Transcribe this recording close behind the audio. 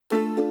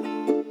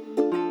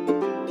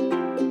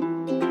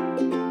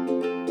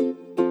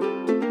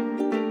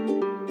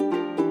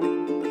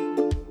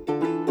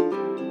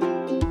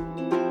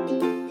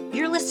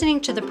listening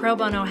to the Pro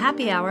Bono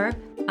Happy Hour.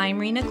 I'm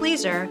Rena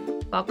Gleaser.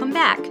 Welcome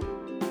back.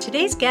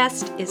 Today's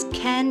guest is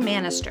Ken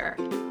Manister.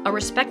 A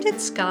respected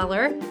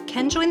scholar,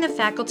 Ken joined the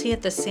faculty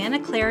at the Santa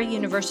Clara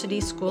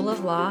University School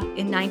of Law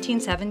in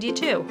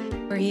 1972,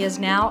 where he is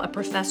now a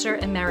professor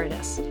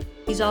emeritus.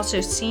 He's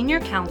also senior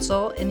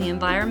counsel in the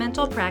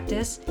environmental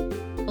practice,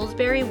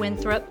 Pillsbury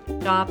Winthrop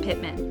Shaw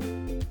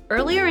Pittman.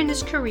 Earlier in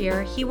his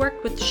career, he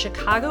worked with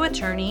Chicago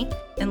attorney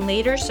and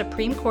later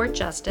Supreme Court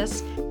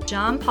Justice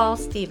John Paul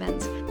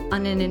Stevens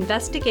on an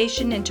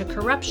investigation into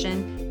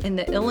corruption in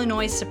the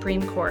Illinois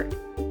Supreme Court.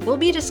 We'll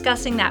be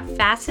discussing that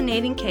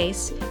fascinating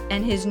case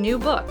and his new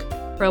book,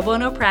 Pro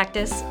Bono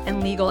Practice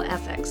and Legal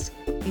Ethics.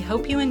 We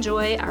hope you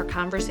enjoy our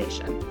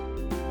conversation.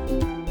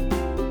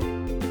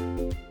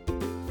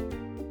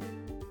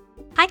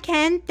 Hi,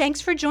 Ken. Thanks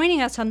for joining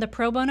us on the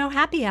Pro Bono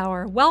Happy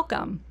Hour.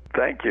 Welcome.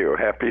 Thank you.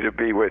 Happy to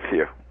be with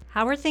you.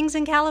 How are things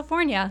in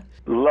California?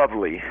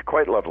 Lovely.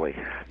 Quite lovely.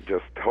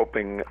 Just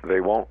hoping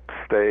they won't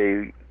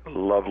stay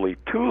lovely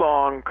too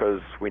long because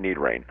we need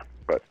rain.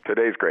 But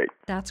today's great.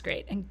 That's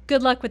great. And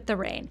good luck with the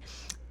rain.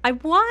 I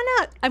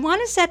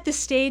wanna set the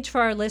stage for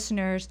our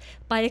listeners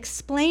by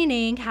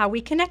explaining how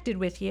we connected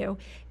with you.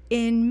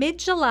 In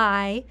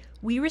mid-July,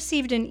 we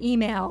received an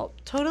email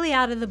totally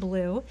out of the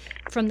blue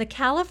from the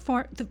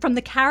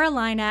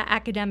Carolina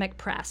Academic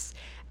Press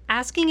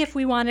asking if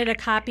we wanted a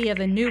copy of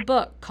a new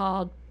book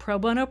called Pro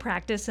Bono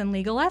Practice and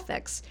Legal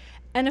Ethics.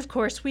 And of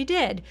course we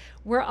did.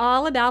 We're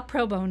all about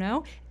pro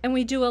bono, and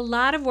we do a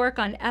lot of work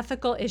on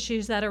ethical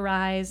issues that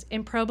arise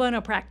in pro bono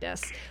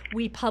practice.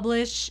 We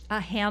publish a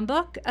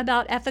handbook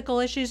about ethical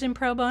issues in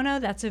pro bono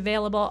that's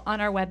available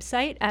on our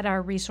website at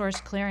our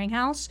resource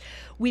clearinghouse.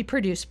 We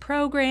produce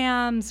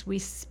programs, we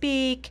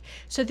speak.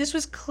 So this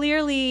was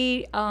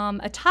clearly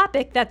a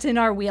topic that's in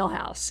our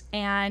wheelhouse.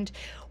 And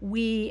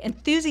we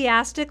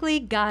enthusiastically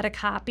got a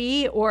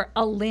copy or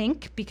a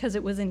link because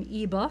it was an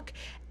ebook.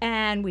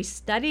 And we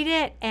studied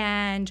it,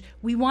 and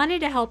we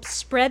wanted to help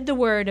spread the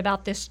word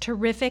about this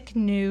terrific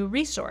new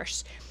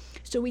resource.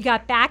 So we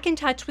got back in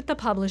touch with the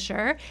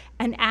publisher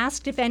and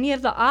asked if any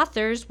of the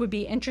authors would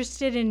be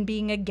interested in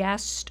being a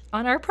guest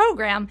on our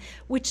program,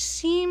 which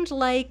seemed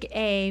like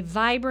a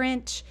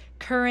vibrant,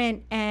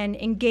 current, and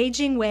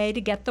engaging way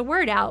to get the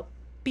word out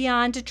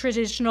beyond a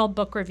traditional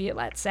book review,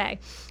 let's say.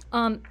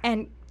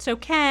 So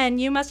Ken,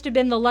 you must have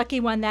been the lucky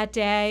one that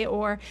day,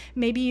 or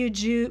maybe you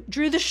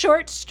drew the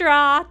short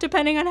straw,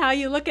 depending on how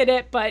you look at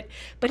it. But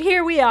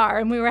here we are,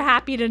 and we were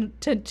happy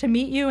to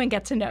meet you and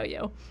get to know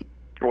you.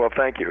 Well,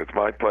 thank you. It's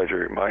my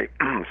pleasure. My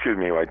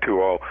my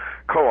two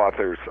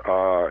co-authors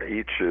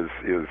each is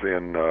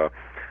in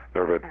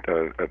sort of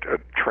a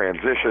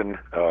transition.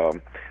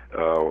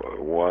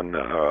 One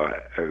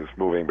is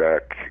moving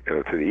back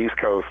to the East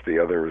Coast. The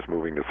other is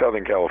moving to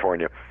Southern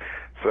California.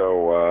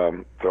 So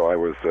I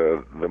was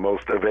the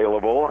most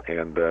available,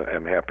 and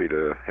am happy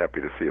to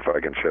see if I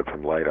can shed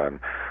some light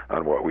on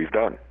what we've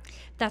done.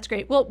 That's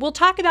great. Well, we'll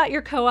talk about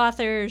your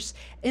co-authors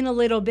in a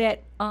little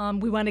bit.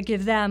 We want to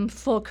give them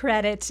full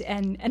credit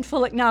and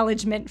full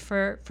acknowledgement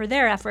for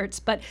their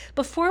efforts. But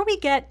before we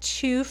get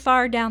too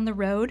far down the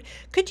road,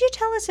 could you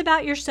tell us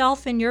about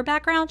yourself and your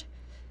background?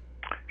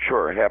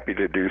 Sure, happy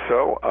to do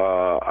so.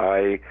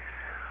 I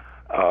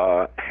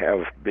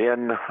have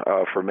been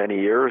for many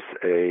years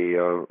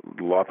a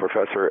law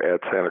professor at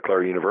Santa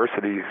Clara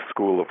University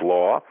School of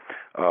Law.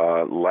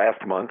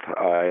 Last month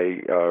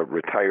I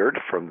retired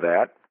from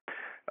that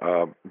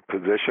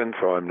position,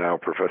 so I'm now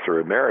professor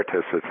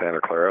emeritus at Santa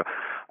Clara.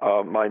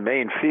 My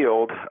main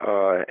field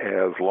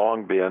has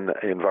long been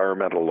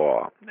environmental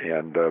law,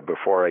 and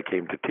before I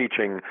came to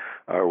teaching,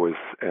 I was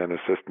an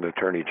assistant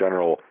attorney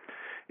general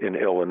in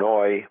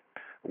Illinois,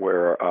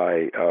 where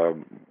I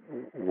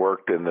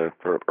worked in the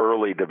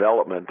early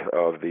development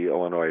of the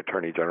Illinois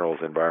Attorney General's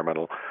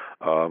environmental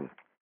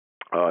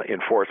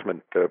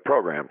enforcement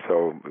program.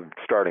 So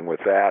starting with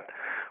that,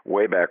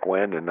 way back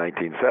when, in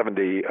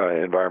 1970,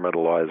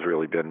 environmental law has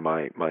really been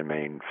my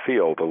main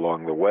field.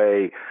 Along the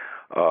way,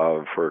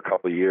 for a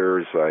couple of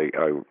years, I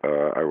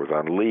was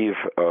on leave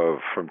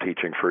from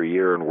teaching for a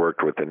year and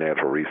worked with the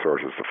Natural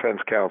Resources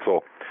Defense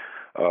Council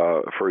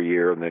for a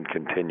year, and then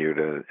continued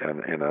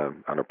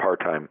on a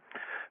part-time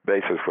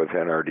basis with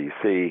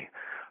NRDC.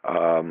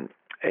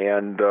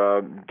 And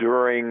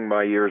during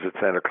my years at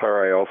Santa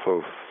Clara, I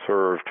also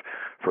served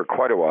for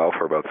quite a while,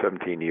 for about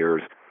 17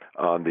 years,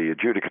 on the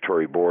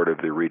adjudicatory board of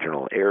the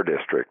Regional Air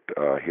District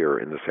here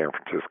in the San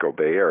Francisco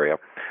Bay Area,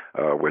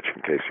 which,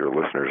 in case your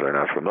listeners are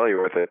not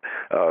familiar with it,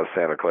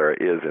 Santa Clara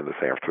is in the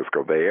San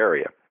Francisco Bay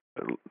Area.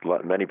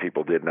 Many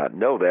people did not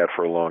know that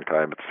for a long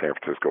time, but the San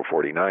Francisco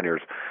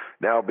 49ers,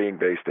 now being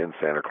based in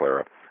Santa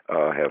Clara,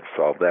 have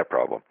solved that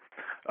problem.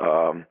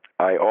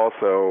 I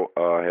also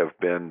have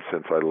been,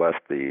 since I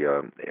left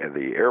the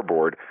Air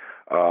Board,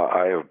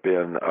 I have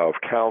been of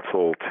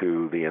counsel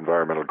to the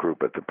environmental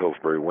group at the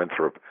Pillsbury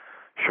Winthrop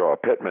Shaw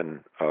Pittman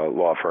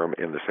law firm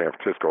in the San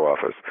Francisco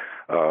office,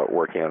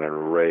 working on an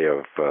array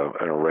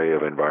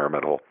of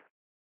environmental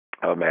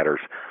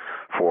matters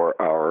for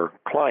our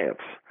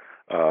clients.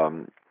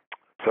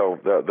 So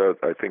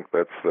I think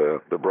that's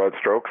the broad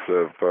strokes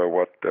of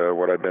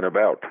what I've been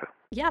about.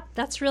 Yeah,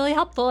 that's really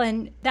helpful.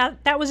 And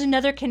that was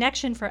another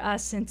connection for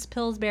us since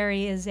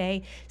Pillsbury is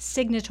a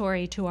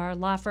signatory to our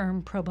law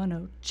firm pro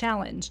bono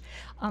challenge.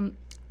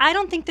 I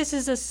don't think this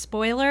is a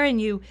spoiler, and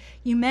you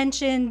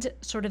mentioned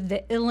sort of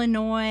the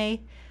Illinois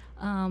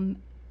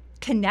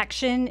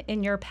connection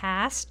in your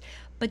past,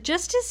 but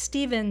Justice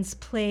Stevens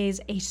plays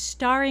a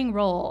starring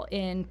role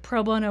in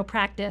pro bono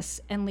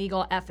practice and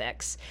legal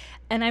ethics.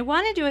 And I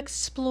wanted to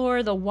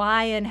explore the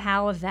why and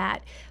how of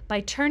that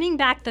by turning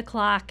back the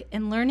clock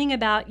and learning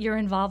about your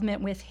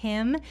involvement with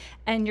him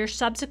and your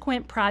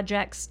subsequent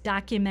projects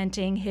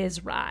documenting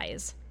his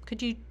rise.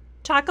 Could you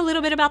talk a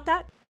little bit about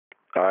that?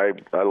 I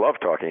love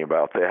talking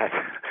about that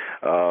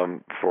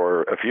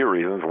for a few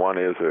reasons. One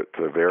is it's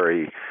a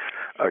very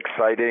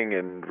exciting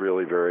and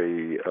really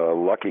very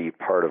lucky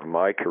part of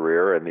my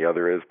career, and the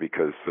other is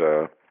because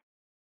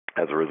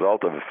as a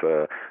result of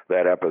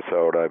that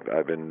episode,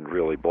 I've been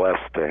really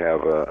blessed to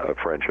have a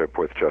friendship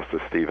with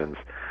Justice Stevens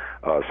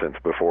since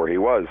before he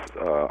was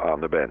on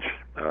the bench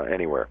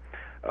anywhere.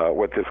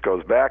 What this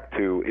goes back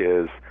to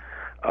is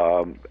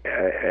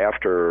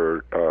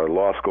after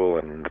law school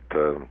and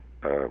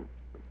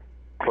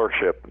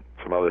clerkship,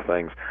 some other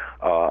things,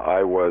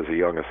 I was a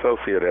young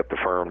associate at the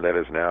firm that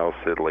is now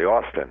Sidley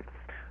Austin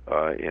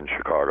in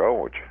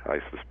Chicago, which I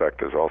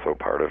suspect is also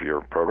part of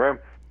your program.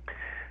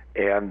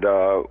 And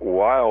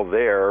while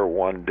there,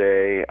 one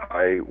day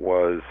I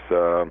was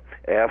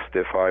asked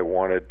if I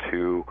wanted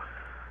to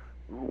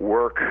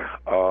work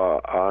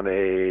on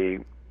a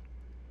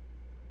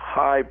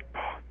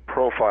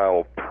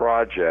high-profile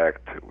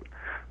project,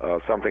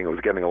 something that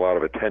was getting a lot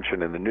of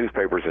attention in the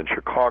newspapers in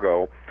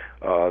Chicago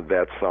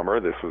that summer.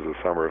 This was the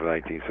summer of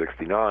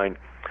 1969,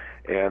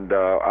 and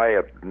I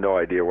had no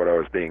idea what I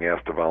was being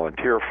asked to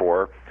volunteer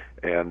for.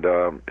 And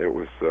it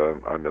was,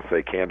 I must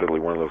say candidly,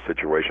 one of those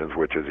situations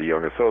which, as a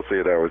young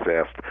associate, I was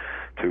asked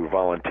to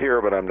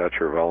volunteer, but I'm not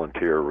sure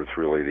volunteer was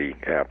really the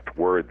apt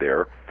word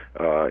there.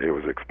 It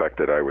was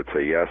expected I would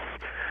say yes,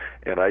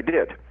 and I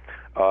did.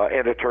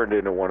 And it turned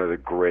into one of the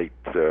great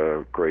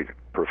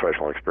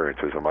professional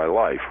experiences of my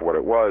life. What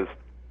it was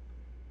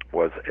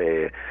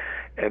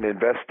an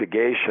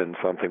investigation,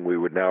 something we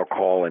would now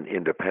call an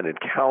independent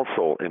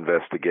counsel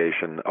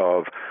investigation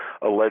of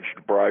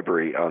alleged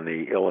bribery on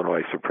the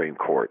Illinois Supreme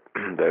Court.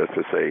 That is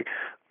to say,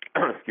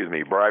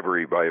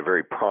 bribery by a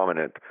very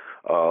prominent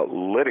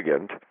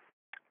litigant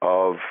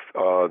of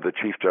the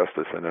Chief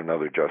Justice and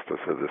another justice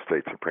of the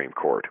state Supreme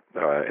Court.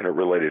 And it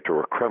related to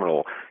a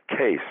criminal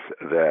case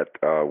that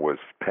was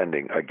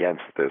pending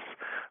against this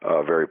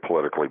very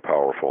politically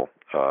powerful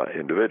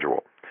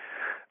individual.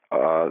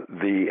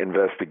 The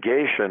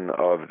investigation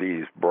of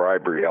these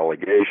bribery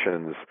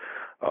allegations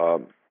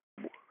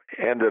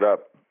ended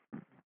up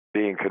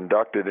being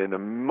conducted in a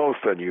most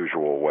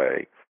unusual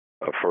way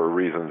for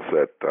reasons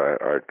that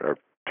are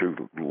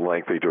too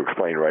lengthy to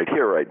explain right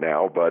here, right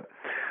now. But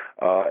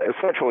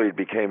essentially, it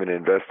became an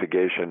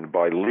investigation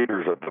by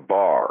leaders of the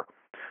bar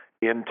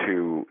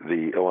into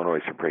the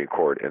Illinois Supreme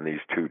Court and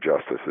these two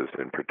justices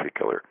in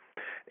particular.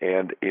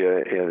 And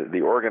in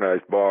the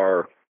organized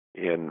bar,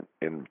 in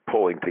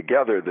pulling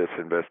together this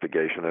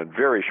investigation on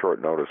very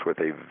short notice with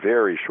a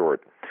very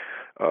short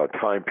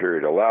time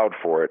period allowed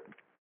for it,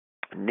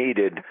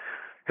 needed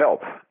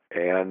help.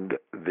 And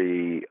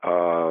the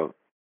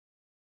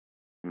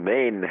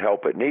main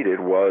help it needed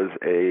was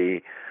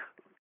a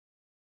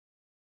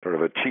sort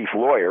of a chief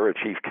lawyer, a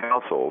chief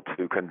counsel,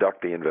 to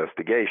conduct the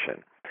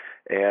investigation.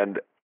 And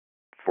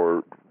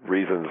for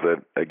reasons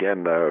that,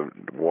 again,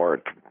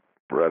 warrant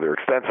rather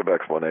extensive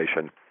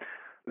explanation,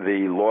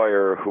 the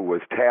lawyer who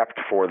was tapped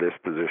for this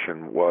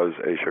position was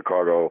a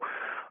Chicago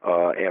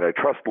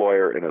antitrust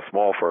lawyer in a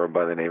small firm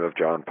by the name of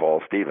John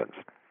Paul Stevens.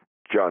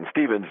 John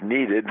Stevens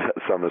needed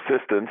some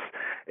assistance,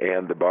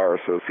 and the bar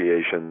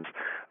associations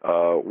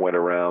went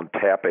around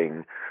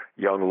tapping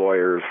young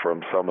lawyers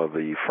from some of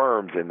the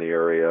firms in the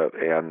area,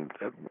 and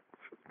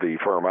the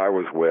firm I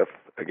was with,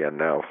 again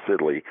now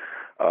Sidley,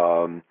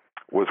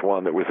 was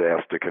one that was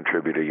asked to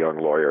contribute a young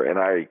lawyer, and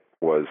I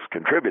was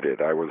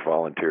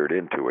volunteered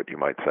into it, you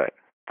might say.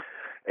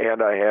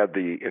 And I had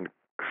the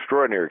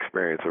extraordinary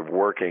experience of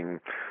working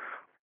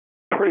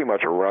pretty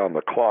much around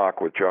the clock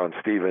with John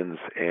Stevens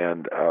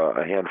and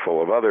a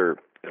handful of other,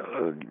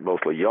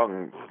 mostly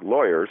young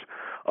lawyers,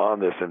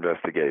 on this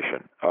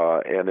investigation.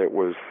 And it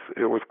was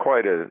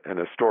quite an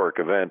historic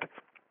event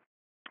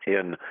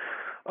in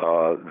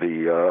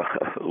the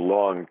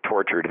long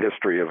tortured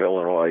history of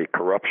Illinois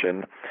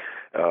corruption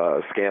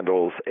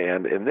scandals,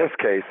 and in this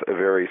case, a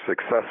very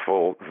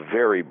successful,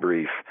 very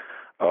brief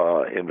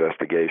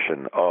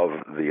investigation of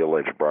the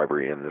alleged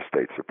bribery in the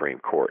state Supreme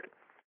Court.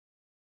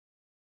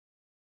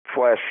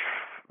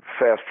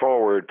 Fast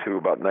forward to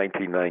about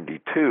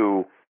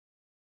 1992,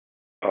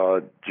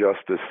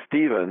 Justice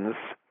Stevens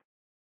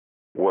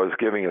was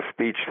giving a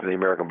speech to the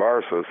American Bar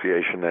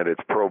Association at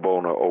its pro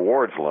bono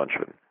awards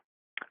luncheon,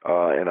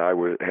 and I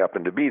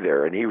happened to be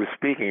there. And he was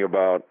speaking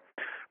about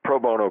pro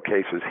bono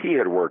cases he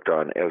had worked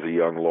on as a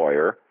young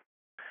lawyer,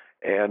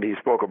 And he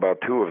spoke about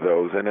two of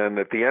those. And then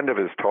at the end of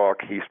his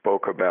talk, he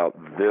spoke about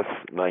this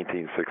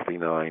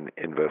 1969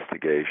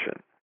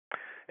 investigation.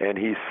 And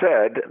he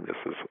said, and this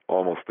is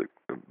almost a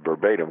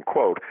verbatim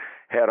quote,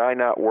 "Had I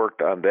not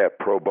worked on that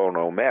pro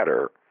bono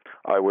matter,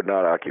 I would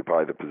not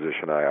occupy the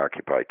position I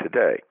occupy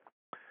today."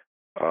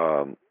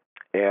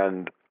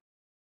 And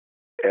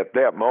at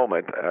that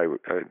moment, I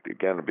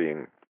again,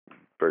 being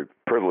very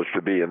privileged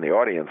to be in the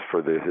audience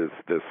for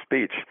this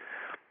speech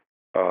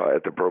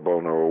at the Pro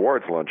Bono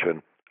Awards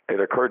luncheon, it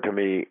occurred to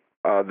me,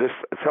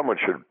 someone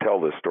should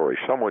tell this story.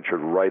 Someone should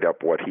write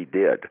up what he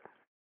did.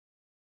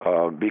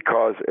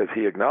 Because, as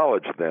he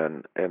acknowledged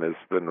then, and has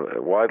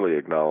been widely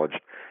acknowledged,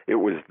 it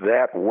was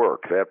that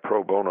work, that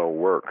pro bono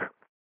work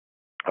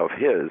of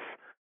his,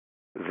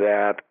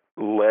 that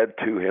led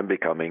to him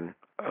becoming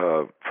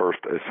first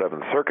a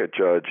Seventh Circuit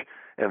judge,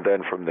 and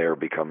then from there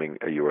becoming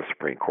a U.S.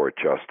 Supreme Court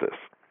justice.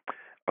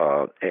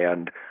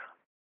 And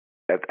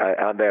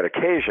on that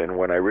occasion,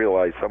 when I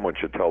realized someone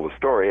should tell the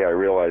story, I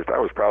realized I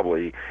was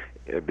probably,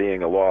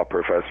 being a law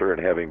professor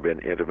and having been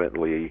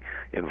intimately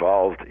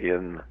involved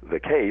in the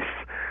case,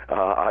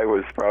 I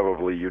was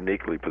probably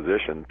uniquely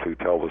positioned to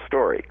tell the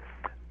story.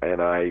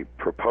 And I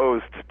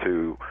proposed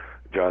to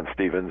John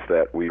Stevens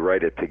that we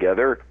write it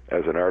together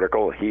as an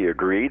article. He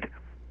agreed,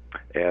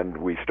 and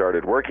we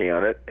started working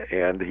on it,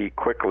 and he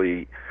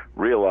quickly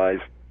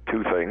realized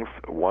two things.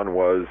 One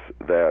was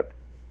that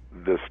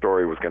this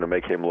story was going to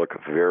make him look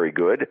very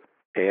good,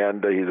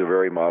 and he's a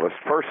very modest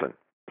person.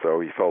 So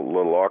he felt a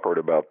little awkward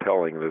about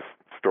telling this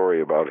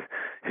story about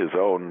his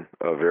own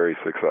very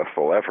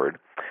successful effort.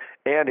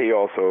 And he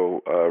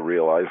also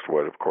realized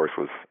what, of course,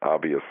 was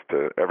obvious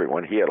to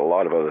everyone. He had a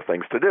lot of other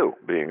things to do,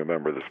 being a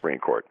member of the Supreme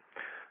Court.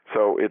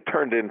 So it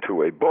turned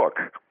into a book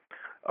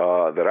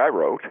that I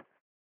wrote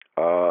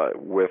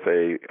with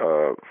a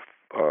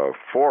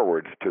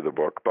forward to the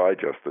book by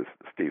Justice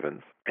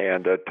Stevens.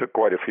 And it took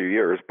quite a few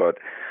years, but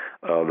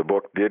the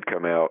book did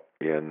come out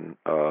in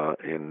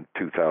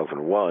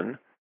 2001.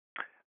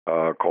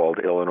 Called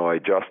Illinois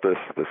Justice,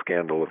 The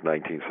Scandal of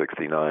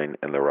 1969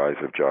 and the Rise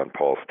of John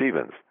Paul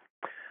Stevens.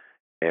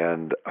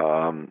 And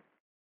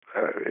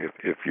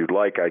if you'd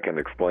like, I can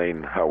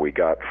explain how we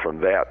got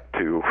from that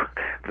to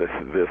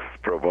this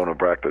pro bono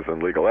practice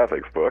and legal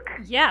ethics book.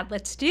 Yeah,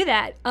 let's do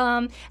that.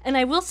 And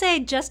I will say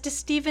Justice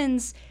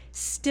Stevens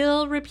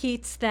still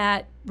repeats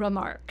that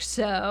remark.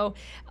 So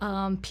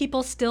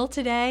people still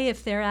today,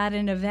 if they're at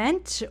an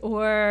event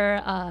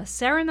or a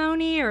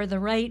ceremony or the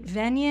right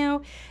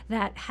venue,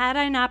 that had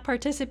I not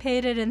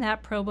participated in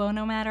that pro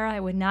bono matter,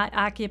 I would not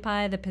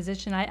occupy the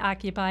position I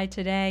occupy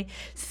today,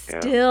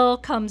 still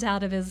comes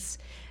out of his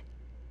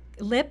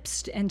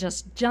lips and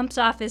just jumps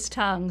off his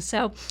tongue.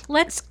 So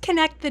let's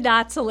connect the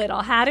dots a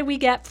little. How do we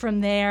get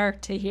from there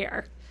to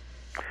here?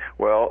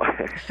 Well,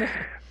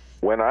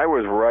 when I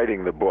was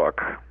writing the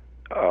book,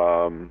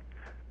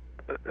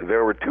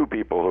 there were two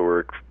people who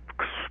were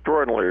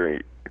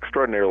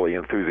extraordinarily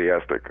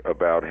enthusiastic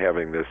about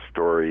having this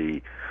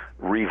story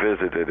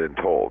revisited and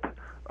told.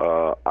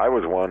 I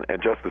was one, and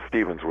Justice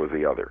Stevens was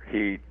the other.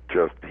 It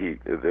was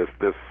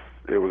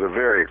a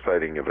very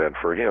exciting event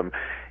for him,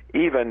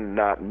 even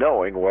not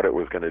knowing what it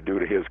was going to do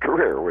to his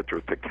career, which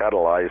was to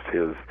catalyze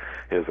his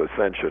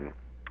ascension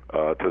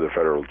to the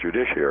federal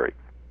judiciary.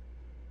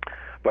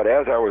 But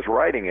as I was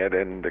writing it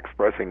and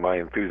expressing my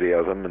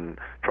enthusiasm and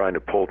trying to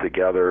pull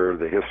together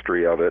the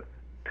history of it,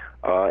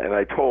 and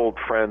I told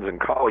friends and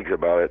colleagues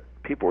about it,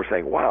 people were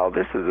saying, "Wow,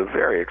 this is a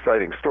very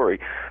exciting story.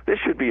 This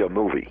should be a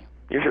movie.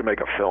 You should make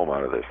a film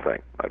out of this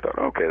thing." I thought,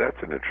 okay,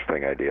 that's an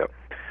interesting idea.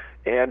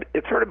 And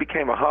it sort of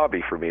became a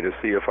hobby for me to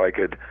see if I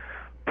could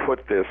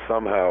put this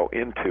somehow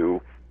into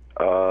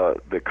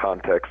the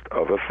context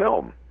of a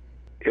film.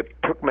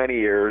 It took many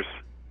years,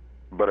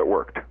 but it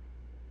worked.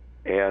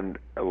 And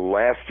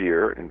last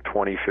year, in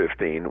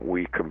 2015,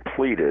 we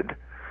completed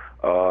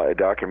a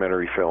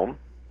documentary film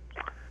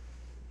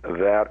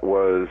that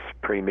was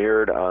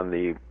premiered on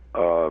the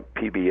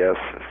PBS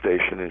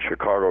station in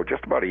Chicago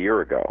just about a year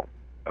ago,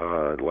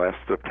 last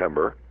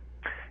September.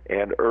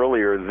 And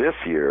earlier this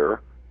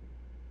year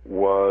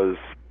was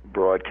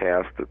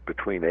broadcast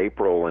between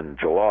April and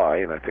July,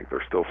 and I think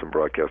there's still some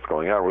broadcasts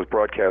going on. It was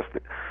broadcast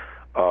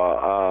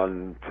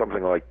on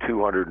something like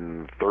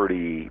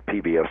 230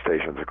 PBS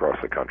stations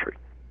across the country.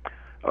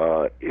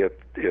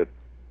 The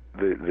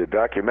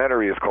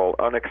documentary is called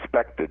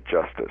Unexpected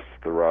Justice: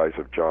 The Rise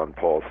of John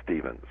Paul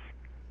Stevens.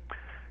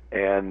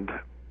 And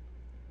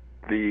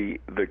the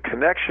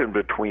connection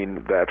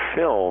between that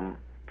film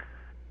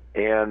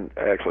and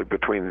actually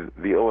between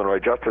the Illinois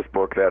Justice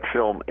book, that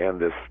film, and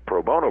this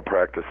pro bono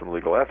practice and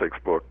legal ethics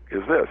book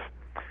is this.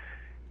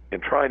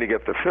 In trying to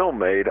get the film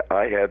made,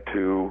 I had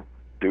to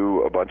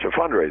do a bunch of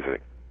fundraising.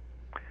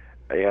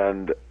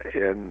 And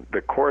in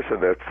the course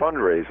of that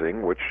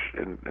fundraising,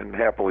 and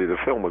happily the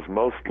film was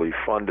mostly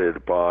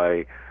funded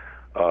by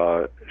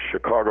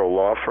Chicago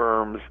law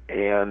firms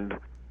and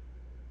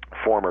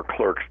former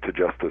clerks to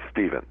Justice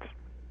Stevens.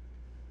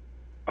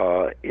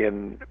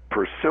 In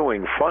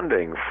pursuing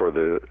funding for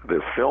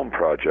this film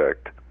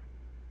project,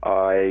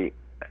 I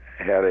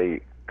had a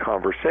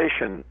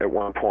conversation at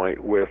one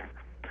point with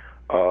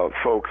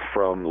folks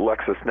from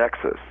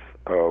LexisNexis,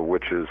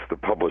 which is the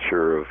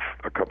publisher of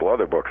a couple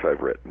other books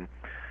I've written,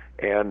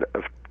 and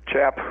a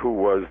chap who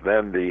was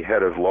then the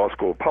head of law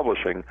school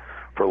publishing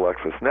for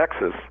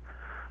LexisNexis.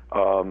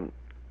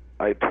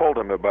 I told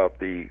him about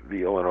the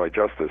Illinois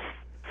Justice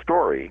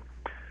story,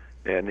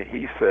 and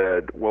he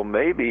said, well,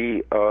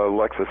 maybe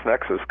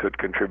LexisNexis could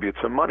contribute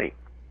some money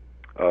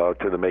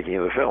to the making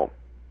of the film.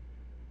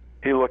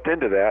 He looked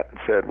into that and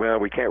said, well,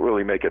 we can't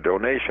really make a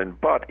donation,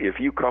 but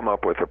if you come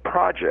up with a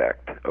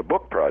project, a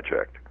book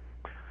project,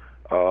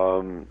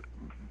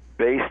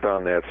 based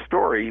on that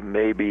story,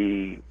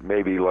 maybe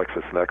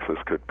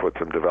LexisNexis could put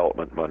some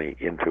development money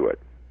into it.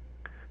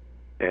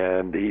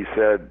 And he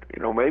said,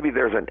 maybe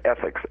there's an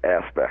ethics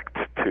aspect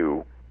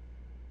to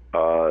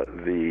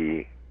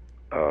the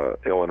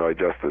Illinois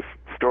Justice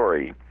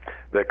story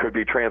that could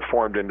be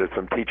transformed into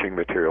some teaching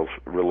materials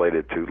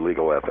related to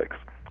legal ethics.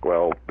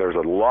 Well, there's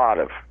a lot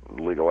of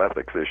legal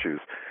ethics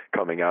issues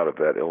coming out of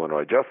that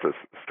Illinois Justice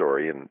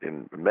story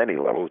in many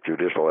levels,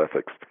 judicial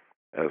ethics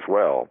as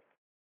well.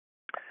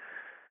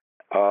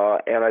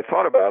 And I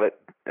thought about it,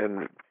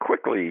 and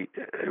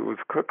it was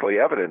quickly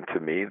evident to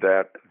me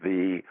that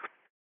the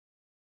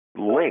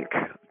link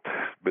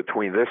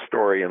between this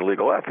story and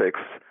legal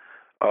ethics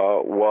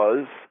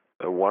was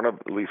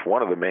at least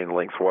one of the main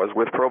links was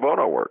with pro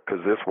bono work,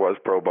 because this was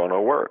pro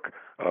bono work.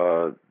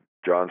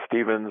 John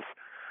Stevens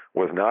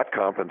was not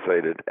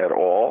compensated at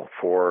all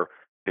for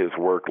his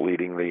work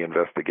leading the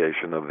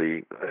investigation of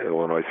the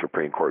Illinois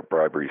Supreme Court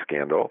bribery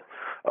scandal.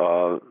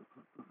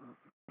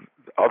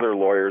 Other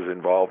lawyers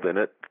involved in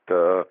it,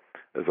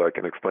 as I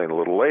can explain a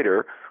little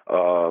later,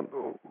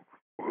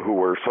 who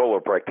were solo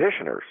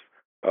practitioners,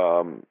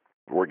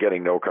 were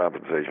getting no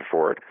compensation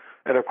for it.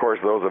 And of course,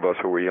 those of us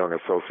who were young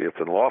associates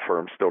in law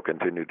firms still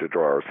continued to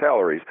draw our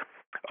salaries,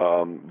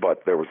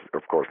 but there was,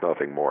 of course,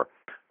 nothing more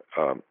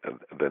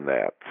than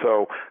that.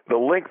 So the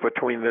link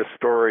between this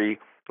story,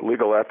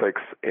 legal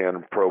ethics,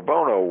 and pro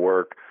bono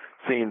work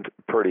seemed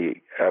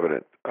pretty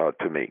evident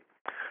to me.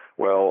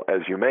 Well,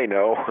 as you may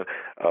know,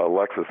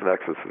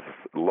 LexisNexis'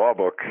 law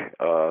book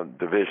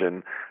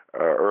division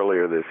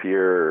earlier this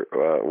year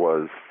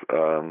was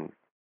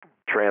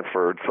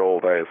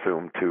sold, I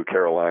assume, to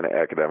Carolina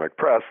Academic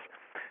Press,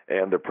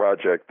 and the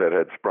project that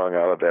had sprung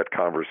out of that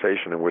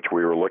conversation in which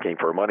we were looking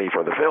for money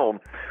for the film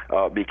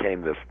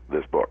became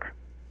this book.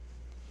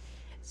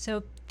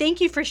 So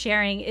thank you for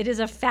sharing. It is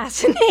a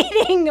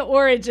fascinating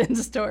origin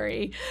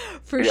story,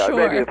 for sure.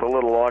 Yeah, maybe it's a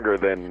little longer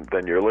than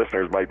your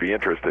listeners might be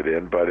interested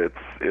in, but it's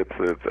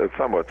a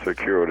somewhat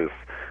circuitous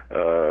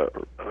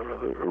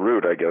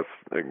route, I guess.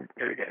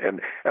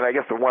 And I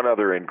guess the one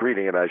other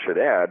ingredient I should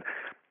add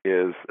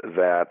is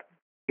that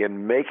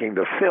in making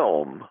the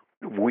film,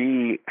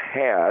 we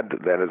had,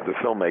 that is the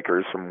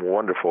filmmakers, some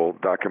wonderful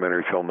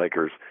documentary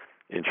filmmakers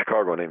in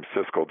Chicago named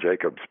Siskel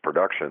Jacobs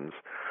Productions,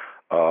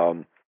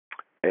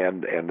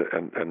 and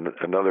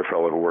another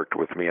fellow who worked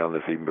with me on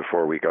this even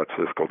before we got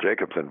Siskel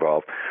Jacobs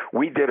involved.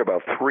 We did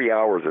about 3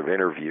 hours of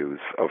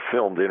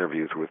filmed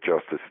interviews with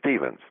Justice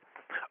Stevens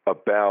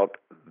about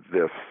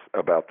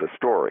the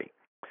story.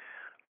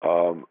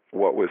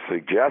 What was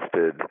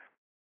suggested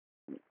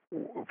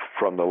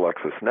from the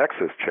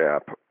LexisNexis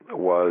chap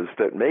was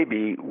that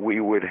maybe we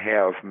would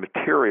have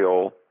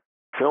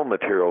film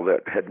material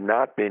that had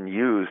not been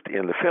used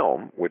in the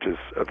film, which is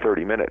a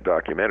 30-minute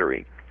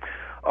documentary,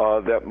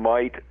 that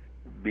might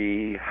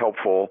be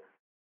helpful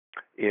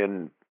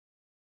in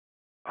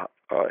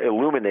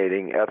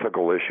illuminating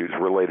ethical issues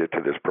related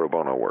to this pro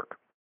bono work.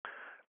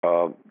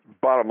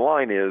 Bottom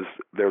line is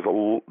there's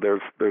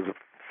a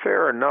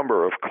fair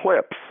number of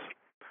clips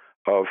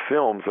of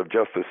films of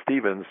Justice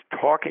Stevens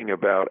talking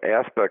about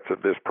aspects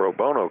of this pro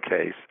bono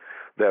case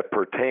that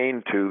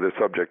pertain to the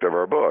subject of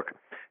our book.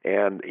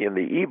 And in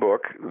the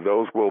ebook,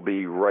 those will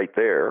be right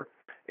there.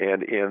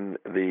 And in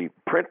the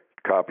print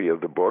copy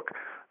of the book,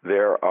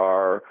 there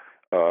are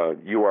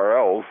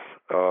URLs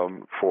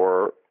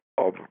for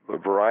a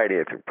variety,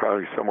 I think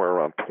probably somewhere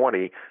around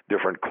 20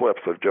 different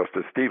clips of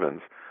Justice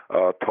Stevens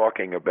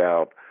talking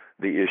about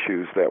the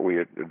issues that we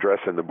address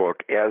in the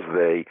book as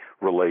they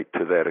relate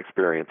to that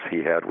experience he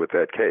had with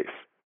that case.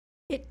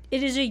 It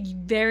is a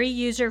very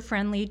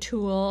user-friendly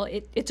tool.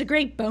 It's a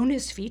great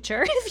bonus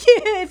feature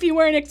if you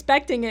weren't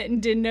expecting it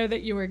and didn't know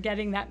that you were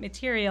getting that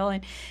material.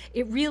 And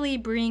it really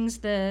brings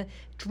the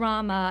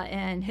drama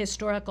and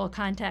historical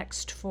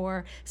context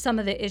for some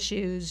of the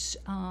issues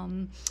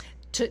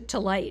to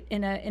light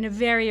in a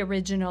very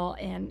original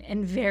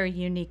and very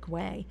unique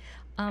way.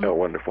 Oh,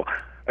 wonderful.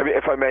 I mean,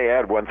 if I may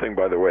add one thing,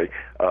 by the way,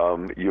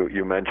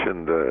 you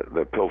mentioned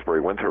the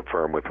Pillsbury Winthrop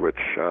firm with which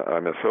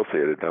I'm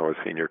associated now as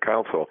senior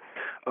counsel.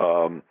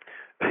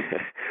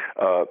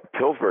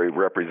 Pillsbury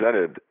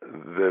represented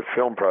the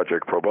film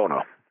project pro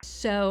bono.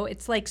 So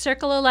it's like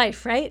circle of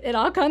life, right? It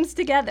all comes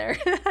together.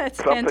 It's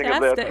Something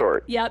fantastic. of that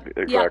sort. Yep.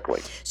 Exactly.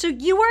 Yep. So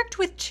you worked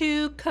with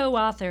two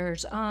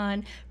co-authors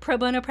on pro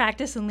bono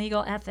practice and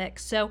legal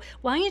ethics. So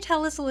why don't you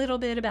tell us a little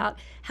bit about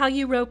how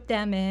you roped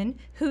them in,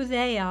 who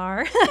they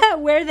are,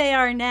 where they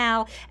are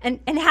now, and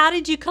how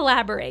did you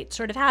collaborate?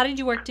 Sort of how did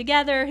you work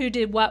together? Who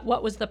did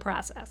what was the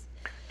process?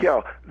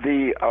 Yeah,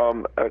 the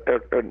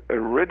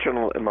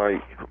original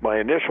my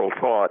initial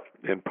thought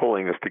in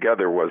pulling this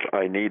together was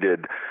I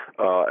needed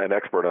an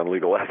expert on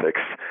legal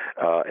ethics,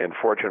 and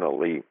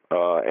fortunately,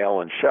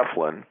 Alan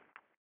Shefflin,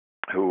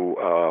 who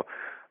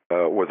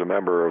was a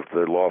member of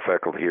the law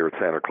faculty here at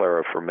Santa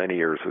Clara for many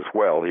years as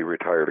well. He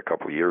retired a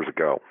couple of years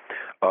ago.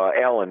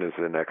 Alan is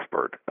an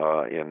expert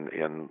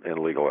in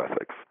legal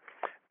ethics.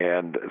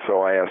 And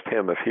so I asked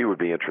him if he would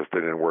be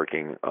interested in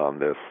working on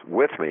this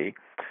with me,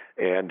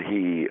 and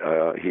he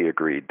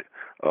agreed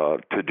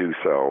to do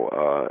so.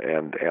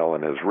 And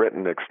Alan has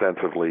written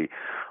extensively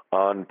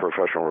on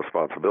professional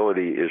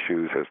responsibility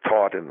issues, has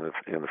taught in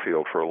the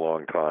field for a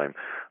long time.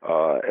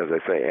 As I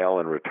say,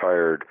 Alan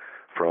retired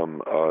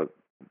from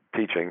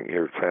teaching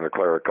here at Santa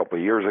Clara a couple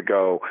of years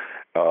ago,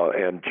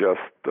 and just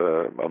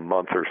a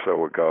month or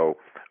so ago,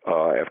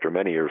 after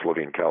many years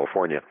living in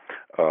California,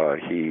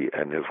 he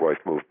and his wife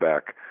moved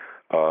back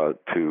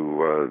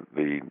to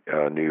the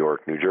New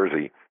York, New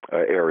Jersey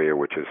area,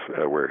 which is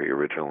where he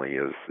originally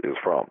is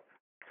from.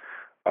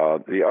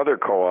 The other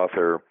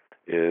co-author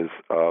is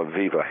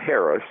Viva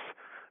Harris.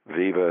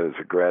 Viva is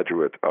a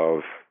graduate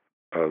of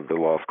the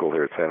law school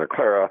here at Santa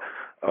Clara.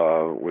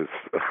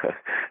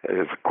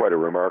 Is quite a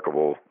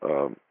remarkable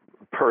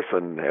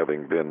person,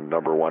 having been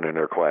number one in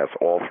her class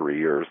all 3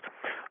 years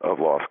of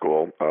law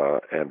school,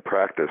 and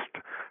practiced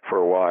for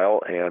a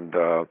while, and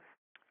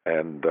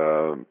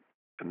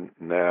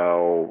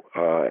now,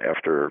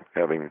 after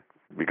having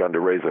begun to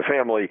raise a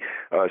family,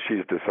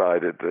 she's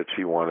decided that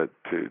she wants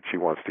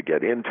to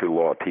get into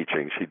law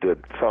teaching. She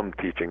did some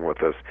teaching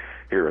with us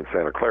here in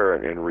Santa Clara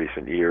in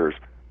recent years,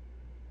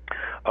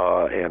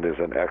 and is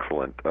an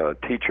excellent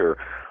teacher.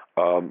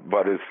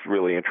 But is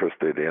really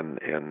interested in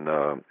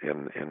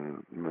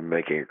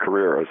making a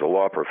career as a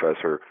law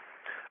professor,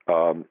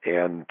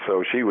 and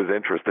so she was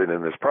interested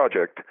in this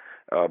project.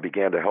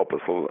 Began to help us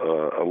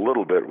a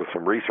little bit with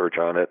some research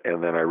on it,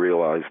 and then I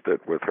realized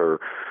that with her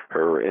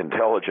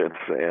intelligence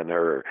and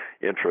her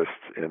interests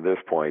in this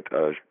point,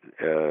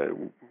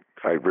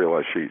 I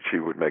realized she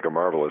would make a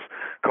marvelous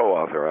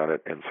co-author on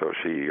it, and so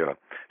she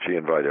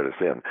invited us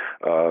in.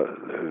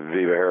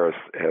 Viva Harris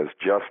has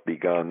just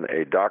begun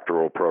a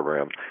doctoral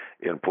program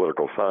in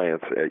political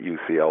science at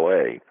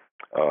UCLA.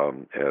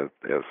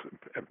 As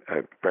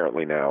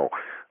apparently now,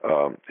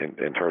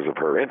 in terms of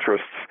her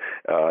interests,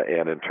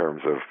 and in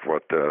terms of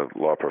what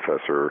law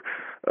professor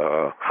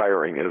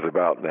hiring is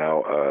about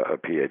now, a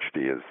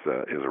PhD is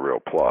a real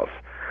plus.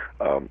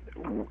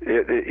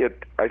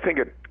 I think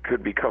it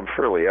could become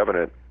fairly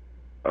evident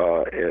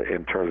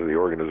in terms of the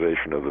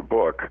organization of the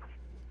book,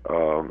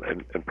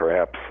 and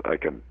perhaps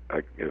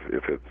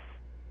if it's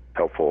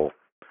helpful,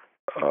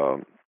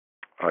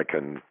 I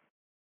can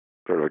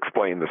sort of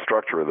explain the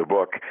structure of the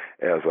book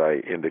as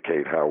I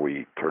indicate how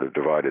we sort of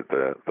divided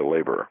the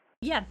labor.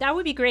 Yeah, that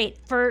would be great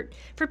for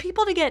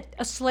people to get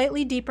a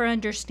slightly deeper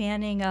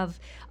understanding of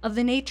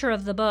the nature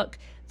of the book.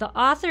 The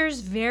authors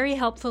very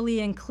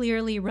helpfully and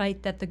clearly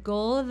write that the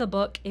goal of the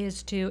book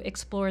is to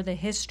explore the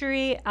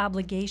history,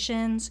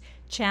 obligations,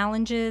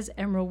 challenges,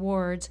 and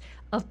rewards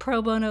of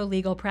pro bono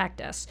legal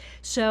practice.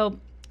 So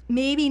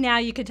maybe now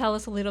you could tell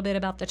us a little bit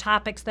about the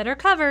topics that are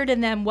covered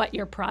and then what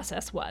your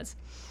process was.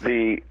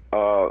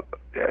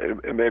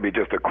 Maybe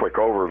just a quick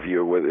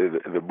overview with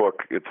the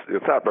book.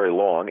 It's not very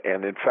long,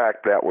 and in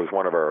fact, that was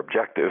one of our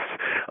objectives,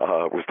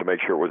 was to make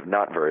sure it was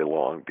not very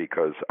long,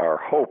 because our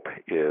hope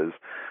is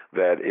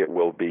that it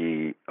will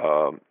be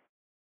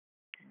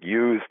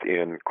used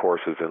in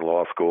courses in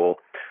law school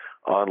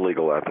on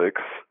legal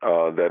ethics,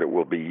 that it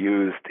will be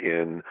used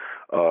in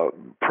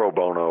pro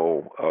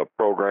bono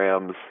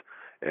programs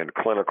and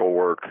clinical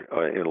work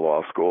in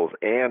law schools,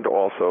 and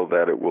also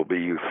that it will be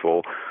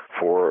useful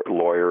for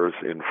lawyers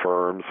in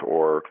firms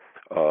or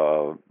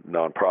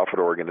nonprofit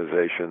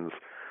organizations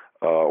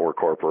or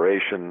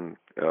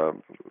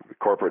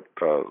corporate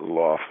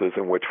law offices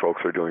in which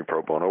folks are doing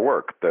pro bono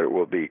work. That it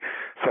will be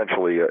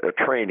essentially a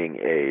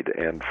training aid,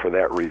 and for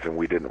that reason,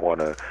 we didn't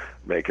want to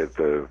make it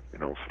the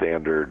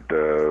standard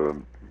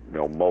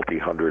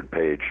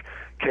multi-100-page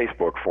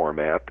casebook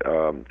format.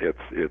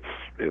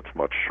 It's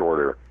much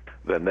shorter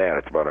than that.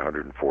 It's about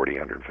 140,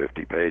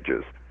 150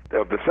 pages.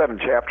 Of the 7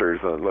 chapters,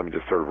 let me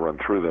just sort of run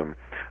through them.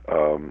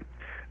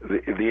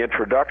 The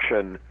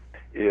introduction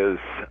is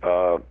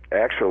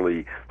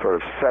actually sort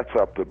of sets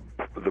up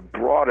the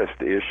broadest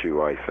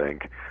issue, I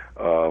think,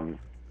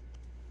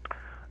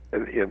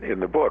 in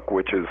the book,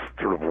 which is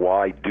sort of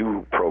why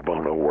do pro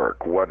bono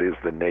work? What is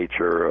the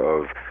nature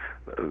of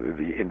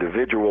the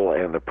individual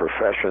and the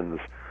profession's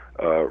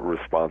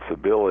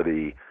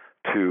responsibility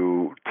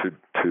to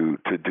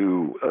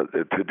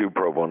do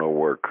pro bono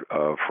work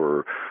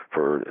for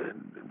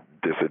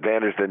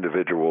disadvantaged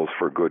individuals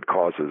for good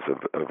causes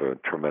of a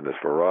tremendous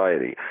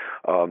variety.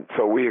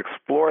 So we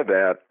explore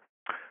that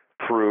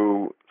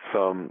through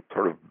some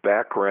sort of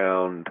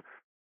background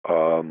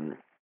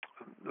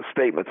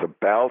statements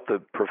about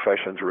the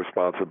profession's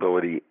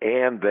responsibility,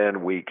 and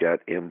then we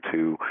get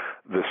into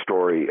the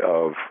story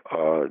of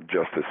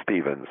Justice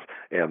Stevens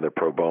and the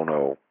pro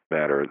bono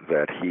matter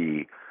that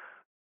he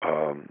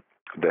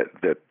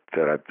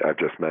that I've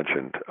just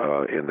mentioned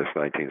in this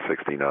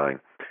 1969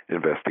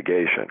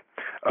 investigation.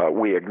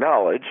 We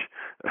acknowledge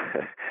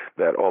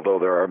that although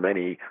there are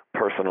many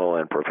personal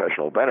and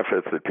professional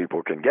benefits that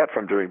people can get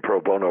from doing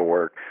pro bono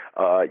work,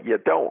 you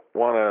don't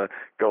want to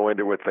go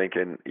into it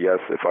thinking, yes,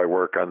 if I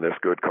work on this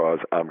good cause,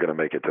 I'm going to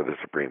make it to the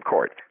Supreme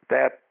Court.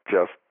 That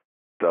just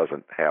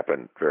doesn't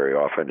happen very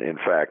often. In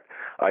fact,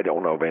 I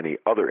don't know of any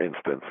other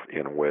instance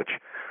in which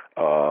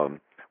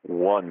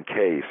one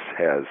case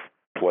has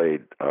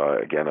played,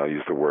 again, I'll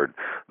use the word,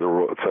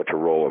 such a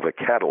role of a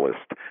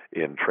catalyst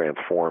in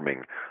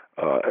transforming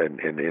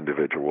an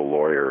individual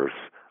lawyer's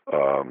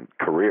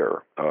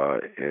career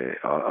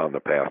on the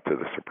path to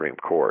the Supreme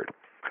Court.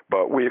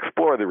 But we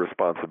explore the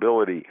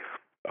responsibility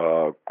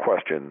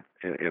question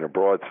in a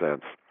broad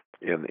sense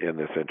in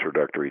this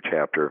introductory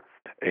chapter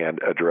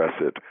and address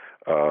it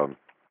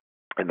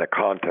in the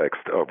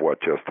context of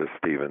what Justice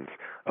Stevens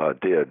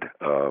did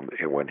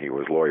when he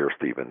was Lawyer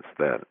Stevens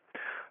then.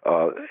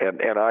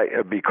 And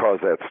I, because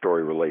that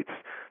story relates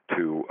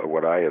to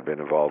what I had been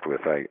involved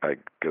with, I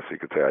guess you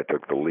could say I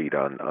took the lead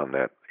on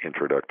that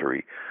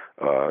introductory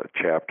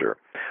chapter.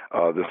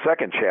 The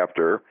second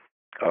chapter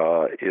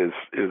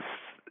is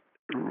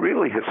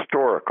really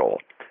historical,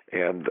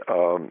 and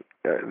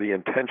the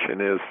intention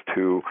is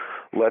to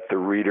let the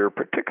reader,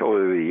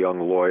 particularly the young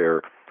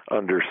lawyer,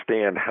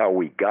 understand how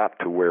we got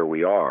to where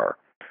we are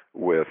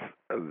with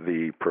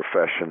the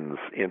profession's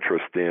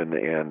interest in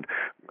and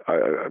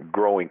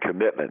growing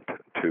commitment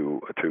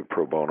to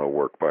pro bono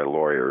work by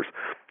lawyers.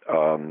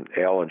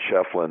 Alan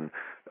Shefflin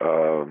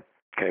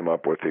came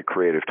up with the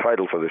creative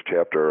title for this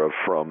chapter of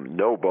From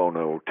No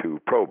Bono to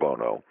Pro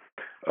Bono,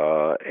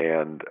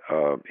 and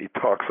he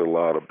talks a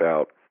lot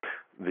about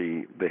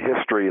the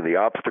history, the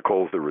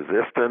obstacles, the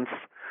resistance,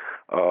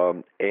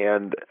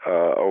 and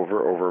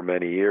over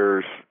many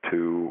years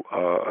to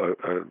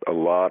a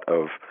lot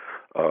of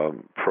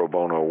pro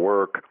bono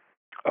work.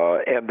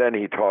 And then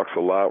he talks a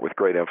lot with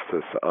great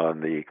emphasis on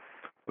the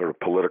sort of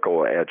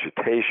political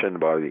agitation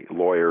by the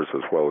lawyers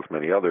as well as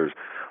many others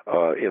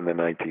in the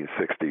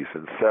 1960s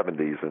and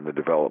 70s in the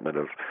development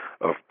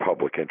of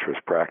public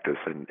interest practice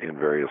in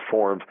various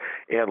forms,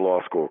 and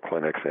law school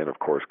clinics, and of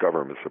course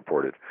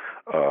government-supported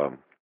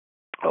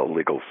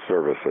legal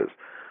services.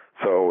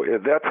 So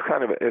that's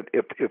kind of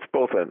it's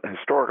both an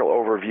historical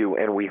overview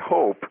and we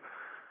hope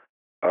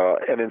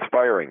an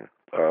inspiring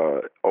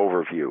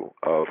overview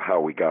of how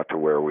we got to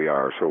where we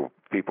are, so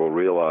people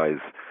realize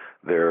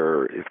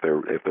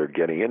if they're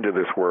getting into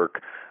this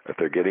work, if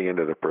they're getting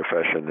into the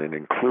profession and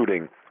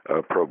including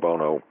pro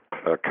bono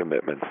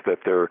commitments, that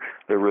they're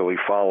really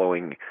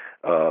following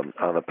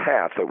on a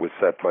path that was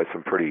set by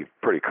some pretty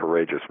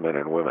courageous men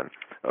and women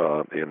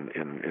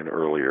in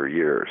earlier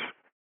years.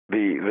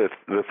 The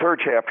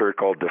third chapter,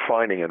 called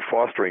Defining and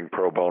Fostering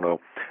Pro Bono,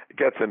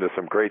 gets into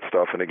some great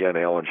stuff. And again,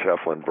 Alan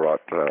Shefflin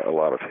brought a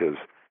lot of his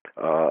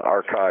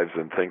archives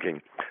and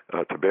thinking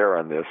to bear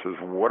on this. Is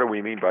what do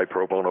we mean by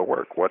pro bono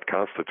work? What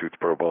constitutes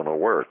pro bono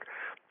work?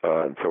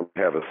 And so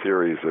we have a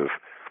series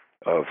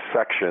of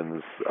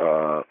sections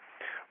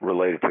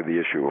related to the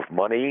issue of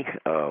money.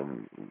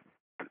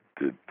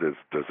 Does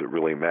it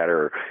really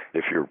matter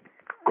if you're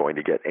going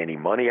to get any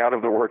money out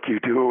of the work you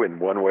do in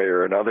one way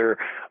or another?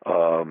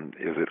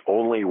 Is it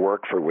only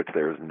work for which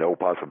there's no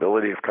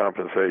possibility of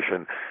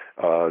compensation?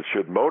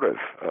 Should motive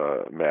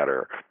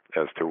matter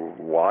as to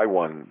why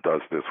one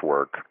does this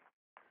work?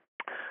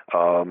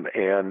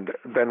 And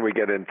then we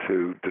get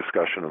into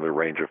discussion of the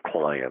range of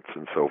clients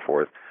and so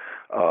forth,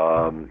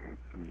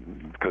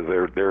 because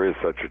there is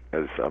such,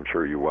 as I'm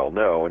sure you well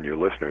know and your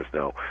listeners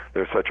know,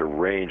 there's such a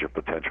range of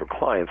potential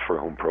clients for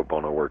whom pro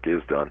bono work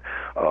is done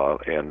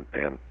and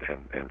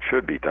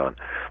should be done.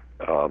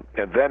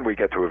 And then we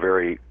get to a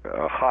very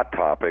hot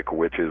topic,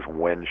 which is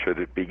when should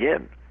it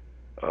begin?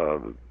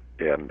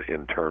 And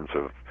in terms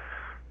of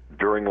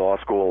during law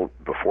school,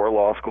 before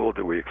law school,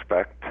 do we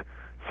expect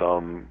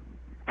some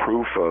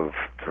proof of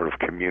sort of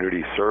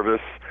community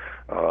service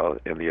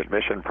in the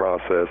admission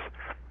process?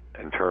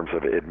 In terms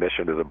of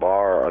admission to the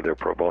bar, are there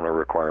pro bono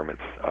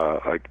requirements?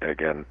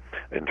 Again,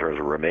 in terms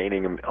of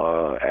remaining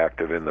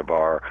active in the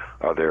bar,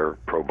 are there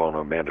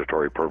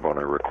mandatory pro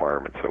bono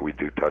requirements? So we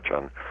do touch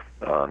on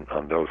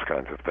those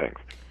kinds of things.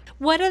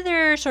 What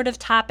other sort of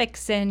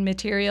topics and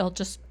material,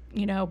 just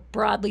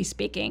broadly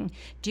speaking,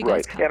 do you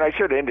guys cover? And I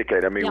should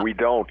indicate, Yeah. we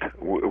don't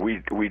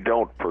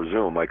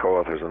presume, my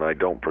co-authors and I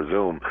don't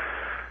presume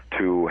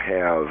to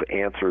have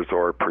answers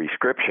or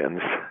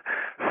prescriptions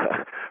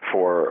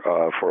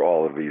for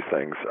all of these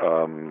things.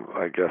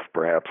 I guess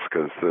perhaps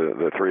because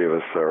the three of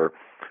us are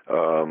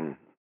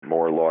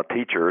more law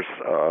teachers,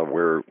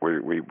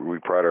 we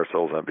pride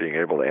ourselves on being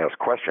able to ask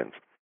questions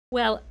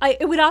Well,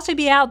 it would also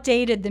be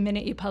outdated the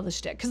minute you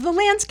published it, because the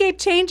landscape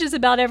changes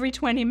about every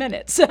 20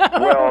 minutes.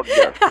 Well,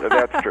 yes,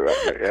 that's true.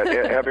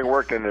 Having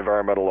worked in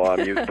environmental law,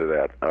 I'm used to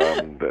that.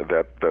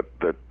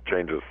 That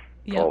changes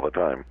all the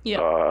time.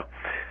 Yep.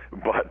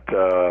 But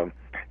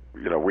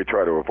we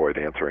try to avoid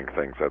answering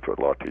things. That's what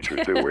law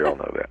teachers do. We all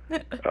know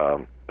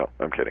that. No,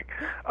 I'm kidding.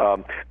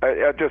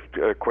 Just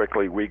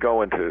quickly, we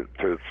go into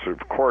sort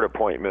of court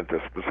appointment,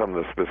 some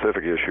of the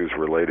specific issues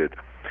related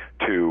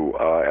to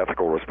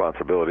ethical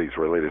responsibilities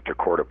related to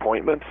court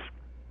appointments,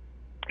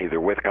 either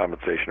with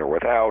compensation or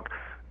without.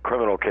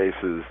 Criminal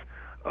cases,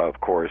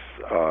 of course,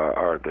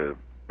 are the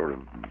sort of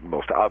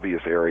most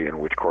obvious area in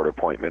which court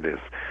appointment is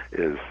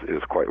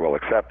quite well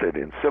accepted.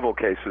 In civil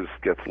cases,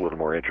 gets a little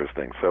more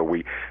interesting. So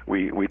we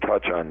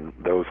touch on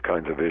those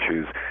kinds of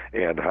issues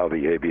and how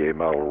the ABA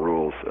model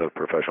rules of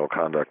professional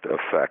conduct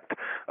affect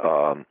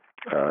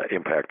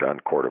impact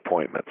on court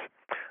appointments.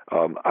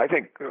 I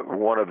think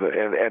one of the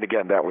and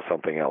again, that was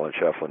something Alan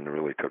Sheflin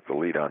really took the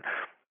lead on.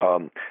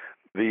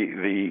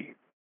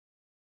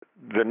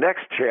 The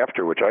next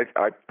chapter, which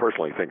I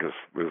personally think is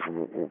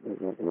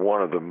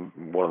one of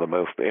the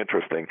most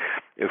interesting,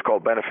 is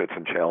called Benefits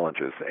and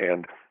Challenges.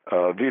 And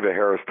Viva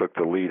Harris took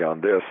the lead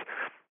on this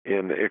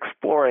in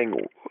exploring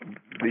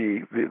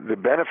the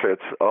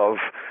benefits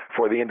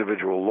for the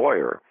individual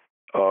lawyer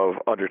of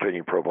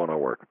undertaking pro bono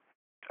work.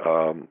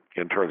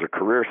 In terms of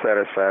career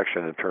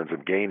satisfaction, in terms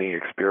of gaining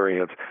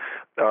experience,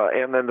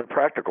 and then the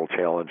practical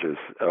challenges,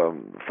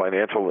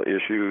 financial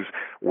issues,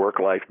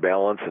 work-life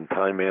balance, and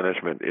time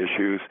management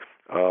issues,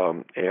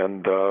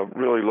 and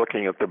really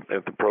looking at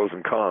the pros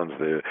and cons,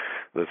 the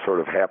sort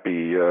of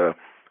happy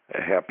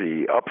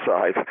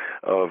upside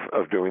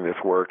of doing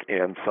this work,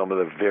 and some of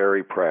the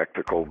very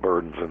practical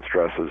burdens and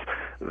stresses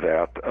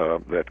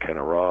that can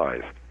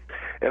arise.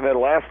 And then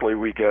lastly,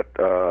 we get,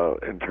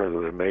 in terms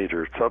of the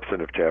major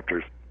substantive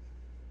chapters,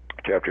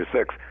 Chapter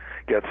 6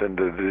 gets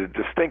into the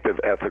distinctive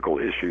ethical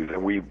issues,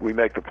 and we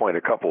make the point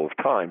a couple of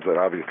times that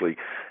obviously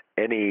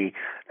any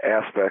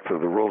aspects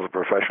of the rules of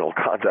professional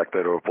conduct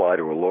that apply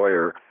to a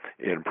lawyer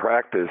in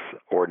practice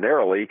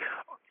ordinarily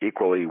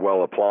equally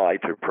well apply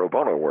to pro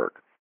bono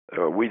work.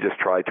 We just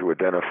try to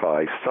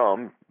identify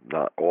some,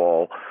 not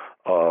all,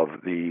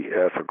 of the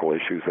ethical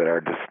issues that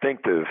are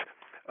distinctive,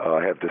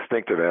 have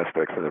distinctive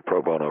aspects in the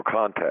pro bono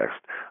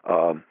context.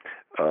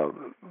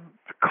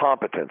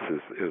 Competence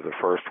is the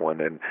first one,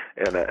 and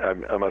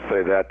I must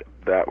say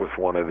that was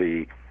one of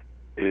the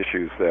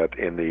issues that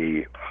in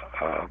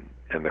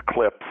the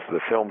clips, the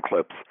film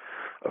clips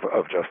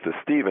of Justice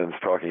Stevens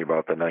talking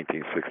about the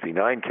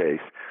 1969 case,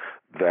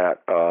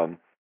 that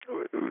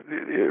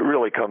it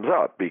really comes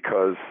up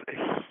because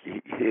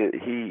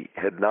he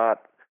had not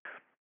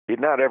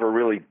ever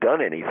really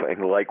done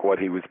anything like what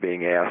he was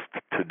being asked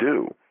to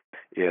do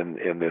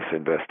in this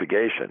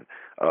investigation.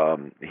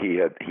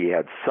 He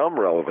had some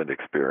relevant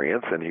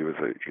experience, and he was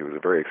a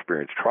very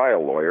experienced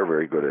trial lawyer,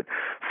 very good at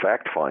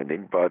fact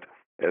finding. But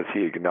as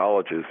he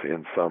acknowledges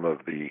in some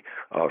of the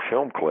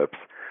film clips,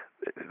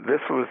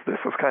 this was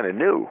kind of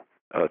new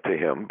to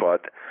him.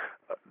 But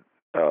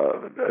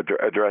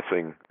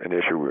addressing an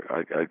issue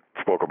I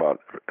spoke about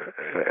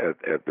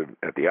at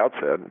the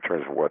outset in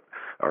terms of what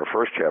our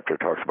first chapter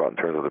talks about in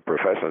terms of the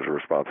professional's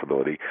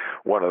responsibility,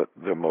 one of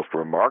the most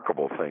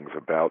remarkable things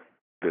about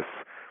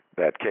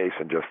that case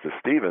and Justice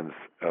Stevens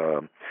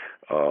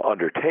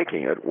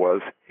undertaking it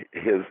was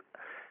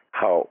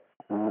how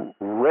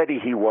ready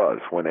he was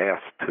when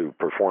asked to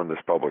perform this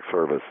public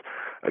service,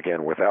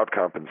 again, without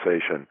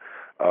compensation.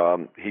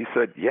 He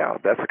said, yeah,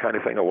 that's the kind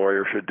of thing a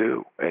lawyer should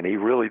do. And he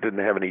really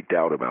didn't have any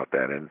doubt about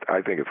that. And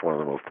I think it's one of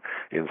the most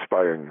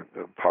inspiring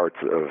parts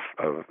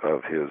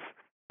of his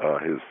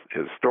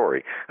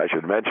story. I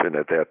should mention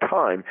at that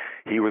time,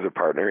 he was a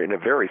partner in a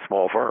very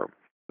small firm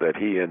that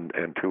he and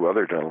two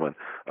other gentlemen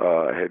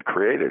had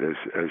created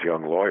as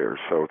young lawyers.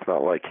 So it's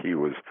not like he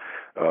was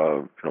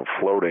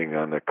floating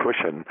on the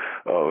cushion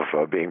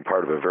of being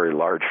part of a very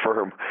large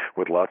firm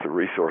with lots of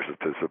resources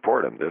to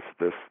support him.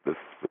 This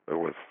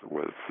was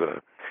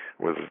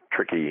a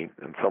tricky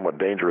and somewhat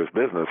dangerous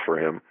business for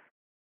him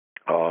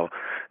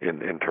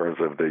in terms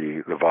of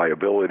the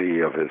viability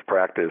of his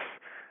practice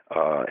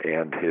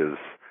and his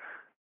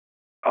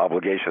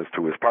obligations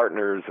to his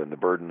partners and the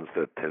burdens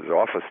that his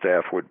office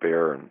staff would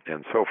bear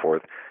and so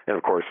forth. And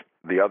of course,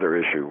 the other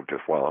issue,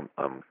 just while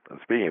I'm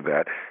speaking of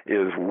that,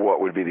 is what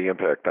would be the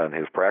impact on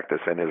his practice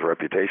and his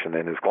reputation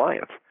and his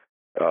clients.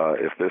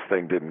 If this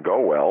thing didn't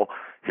go well,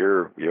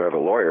 here you have a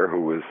lawyer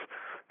who was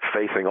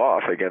facing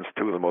off against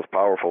two of the most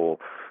powerful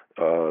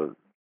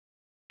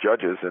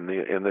judges in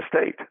the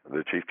state,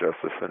 the Chief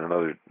Justice and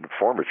another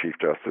former Chief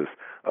Justice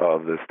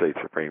of the state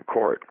Supreme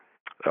Court.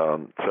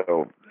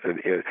 So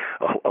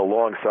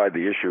alongside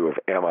the issue of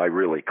am I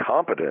really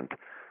competent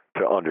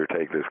to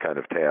undertake this kind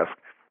of task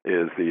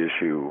is the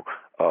issue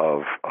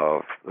of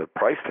the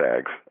price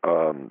tags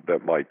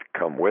that might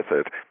come with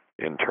it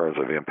in terms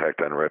of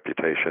impact on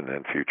reputation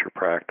and future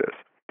practice.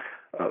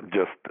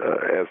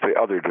 as the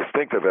other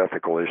distinctive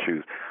ethical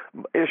issues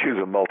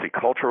of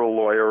multicultural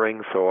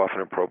lawyering. So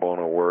often in pro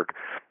bono work,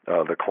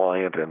 the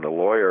client and the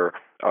lawyer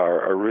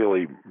are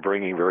really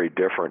bringing very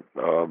different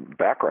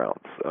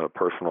backgrounds,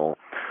 personal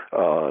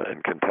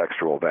and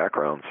contextual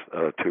backgrounds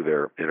to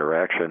their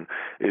interaction,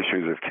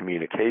 issues of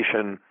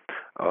communication,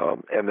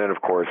 and then,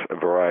 of course, a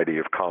variety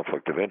of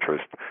conflict of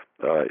interest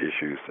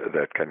issues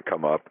that can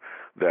come up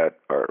that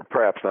are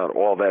perhaps not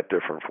all that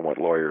different from what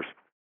lawyers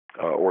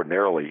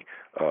ordinarily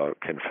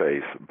can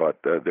face, but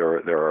there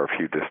are a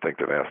few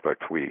distinctive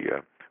aspects we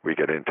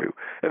get into.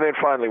 And then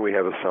finally, we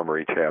have a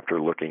summary chapter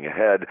looking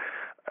ahead.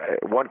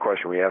 One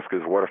question we ask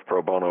is, what if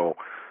pro bono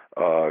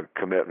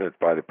commitments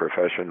by the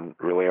profession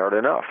really aren't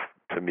enough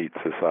to meet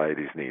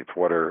society's needs?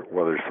 What are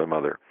some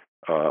other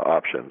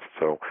options?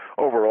 So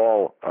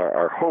overall,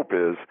 our hope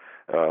is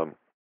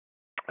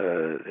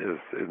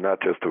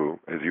not just to,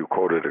 as you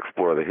quoted,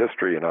 explore the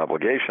history and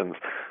obligations,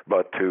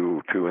 but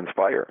to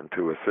inspire and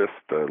to assist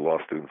law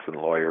students and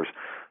lawyers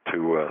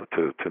to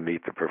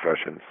meet the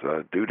profession's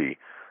duty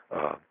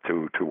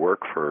to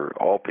work for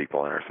all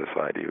people in our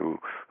society who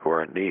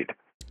are in need.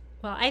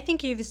 Well, I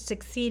think you've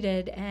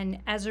succeeded, and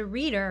as a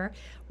reader,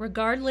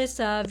 regardless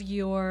of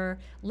your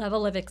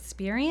level of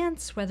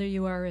experience, whether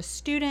you are a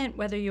student,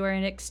 whether you are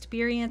an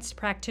experienced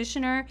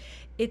practitioner,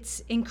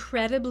 it's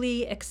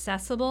incredibly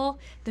accessible.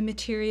 The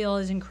material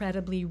is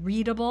incredibly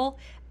readable,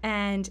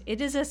 and it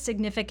is a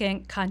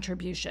significant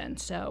contribution.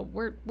 So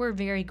we're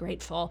very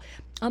grateful.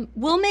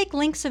 We'll make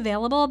links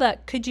available,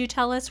 but could you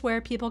tell us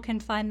where people can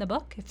find the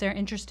book if they're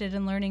interested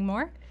in learning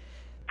more?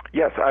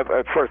 Yes,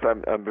 first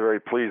I'm very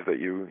pleased that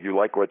you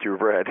like what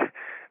you've read,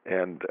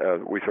 and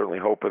we certainly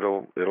hope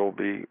it'll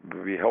be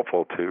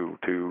helpful to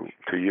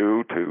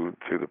you, to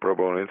the Pro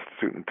Bono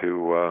Institute, and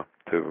to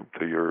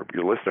your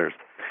listeners.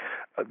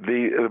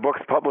 The book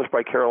is published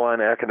by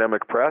Carolina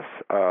Academic Press.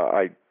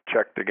 I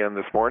checked again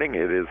this morning.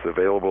 It is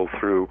available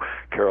through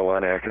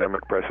Carolina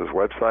Academic Press's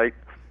website.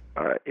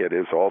 It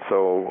is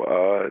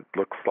also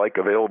looks like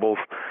available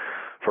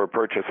for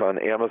purchase on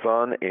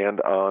Amazon and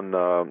on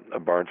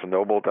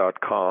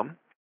BarnesandNoble.com.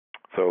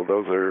 So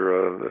those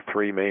are the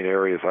three main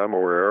areas I'm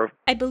aware of.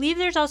 I believe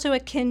there's also a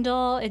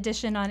Kindle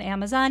edition on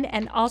Amazon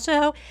and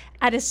also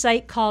at a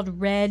site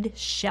called Red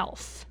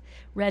Shelf.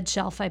 Red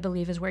Shelf, I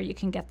believe, is where you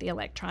can get the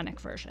electronic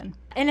version.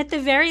 And at the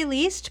very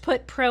least,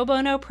 put pro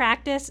bono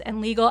practice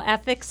and legal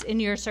ethics in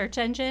your search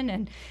engine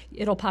and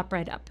it'll pop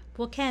right up.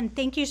 Well, Ken,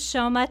 thank you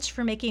so much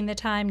for making the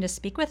time to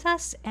speak with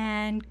us,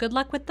 and good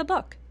luck with the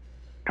book.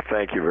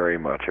 Thank you very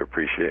much. I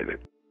appreciate it.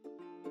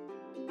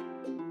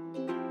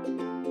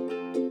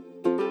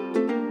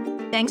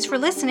 Thanks for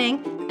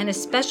listening, and a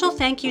special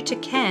thank you to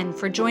Ken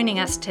for joining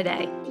us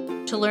today.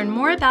 To learn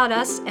more about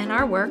us and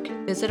our work,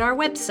 visit our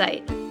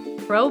website,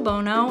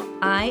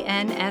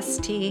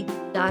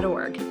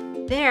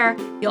 probonoinst.org. There,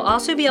 you'll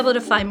also be able to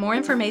find more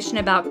information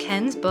about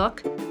Ken's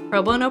book,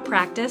 Pro Bono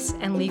Practice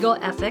and Legal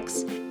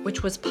Ethics,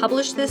 which was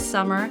published this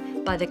summer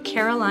by the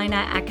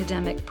Carolina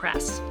Academic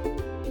Press.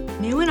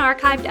 New and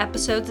archived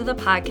episodes of the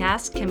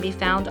podcast can be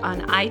found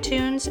on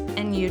iTunes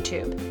and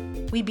YouTube.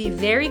 We'd be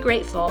very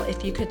grateful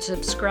if you could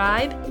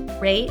subscribe,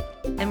 rate,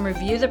 and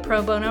review the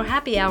Pro Bono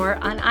Happy Hour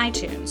on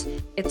iTunes.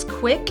 It's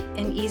quick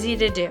and easy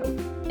to do.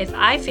 If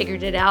I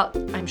figured it out,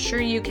 I'm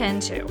sure you can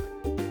too.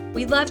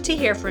 We'd love to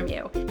hear from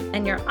you,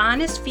 and your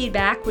honest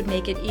feedback would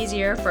make it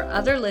easier for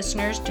other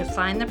listeners to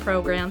find the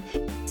program,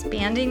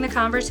 expanding the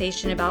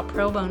conversation about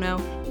pro bono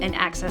and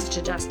access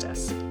to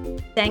justice.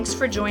 Thanks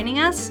for joining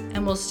us,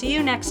 and we'll see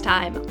you next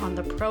time on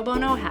the Pro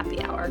Bono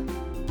Happy Hour.